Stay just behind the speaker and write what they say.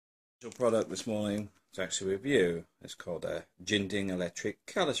Product this morning to actually review. It's called a Jinding electric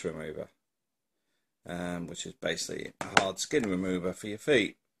callus remover, which is basically a hard skin remover for your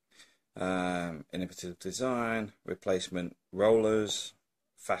feet. Innovative design, replacement rollers,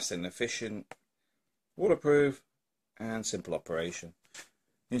 fast and efficient, waterproof, and simple operation.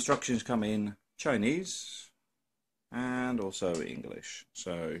 The instructions come in Chinese and also English.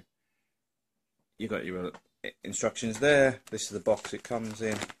 So you got your instructions there. This is the box it comes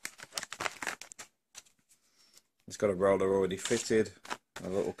in. It's got a roller already fitted, a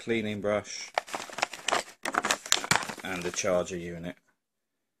little cleaning brush, and a charger unit.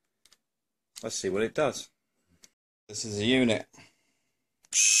 Let's see what it does. This is a unit.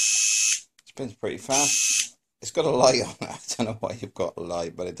 Spins pretty fast. It's got a light on it. I don't know why you've got a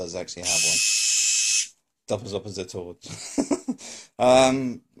light, but it does actually have one. Doubles up as a torch.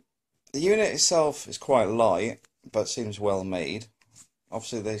 The unit itself is quite light, but seems well made.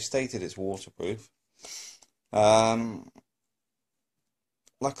 Obviously, they stated it's waterproof.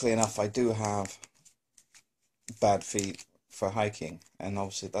 Luckily enough, I do have bad feet for hiking, and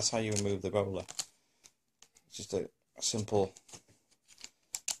obviously that's how you remove the roller. It's just a simple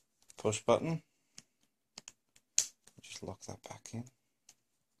push button. Just lock that back in.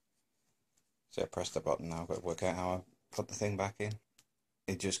 So I press the button now. I've got to work out how I put the thing back in.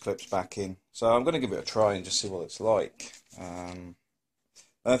 It just clips back in. So I'm going to give it a try and just see what it's like.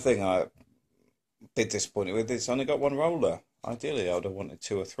 Another thing I'm a bit disappointed with, it's only got one roller. Ideally I would have wanted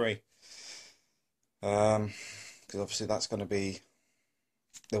 2 or 3. Because obviously that's going to be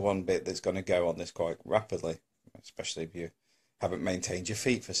the one bit that's going to go on this quite rapidly, especially if you haven't maintained your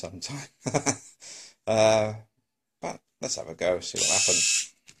feet for some time. But let's have a go, see what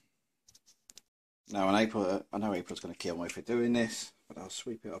happens. Now I know April's going to kill me for doing this, but I'll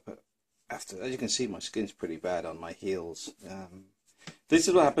sweep it up after. As you can see, my skin's pretty bad on my heels. This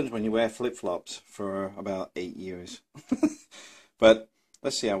is what happens when you wear flip-flops for about 8 years. But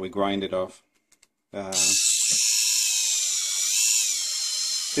let's see how we grind it off.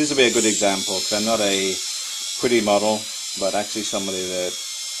 This will be a good example, because I'm not a pretty model, but actually somebody that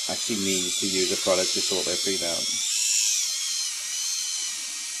actually needs to use a product to sort their feet out.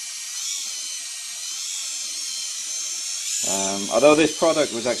 Although this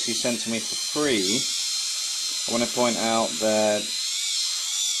product was actually sent to me for free, I want to point out that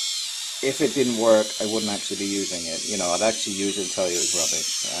if it didn't work, I wouldn't actually be using it. You know, I'd actually use it and tell you it's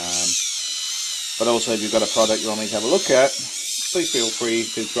rubbish. But also, if you've got a product you want me to have a look at, please feel free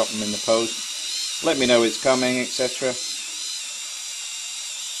to drop them in the post. Let me know it's coming, etc.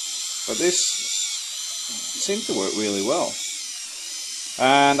 But this seems to work really well.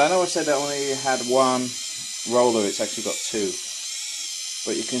 And I know I said I only had one roller, it's actually got 2.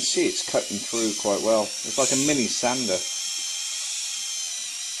 But you can see it's cutting through quite well. It's like a mini sander.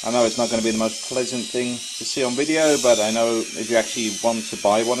 I know it's not going to be the most pleasant thing to see on video, but I know if you actually want to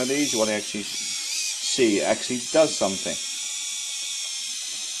buy one of these, you want to actually see it actually does something.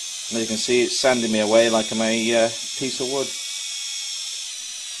 And as you can see, it's sanding me away like I'm a piece of wood.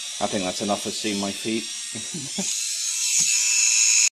 I think that's enough for seeing my feet.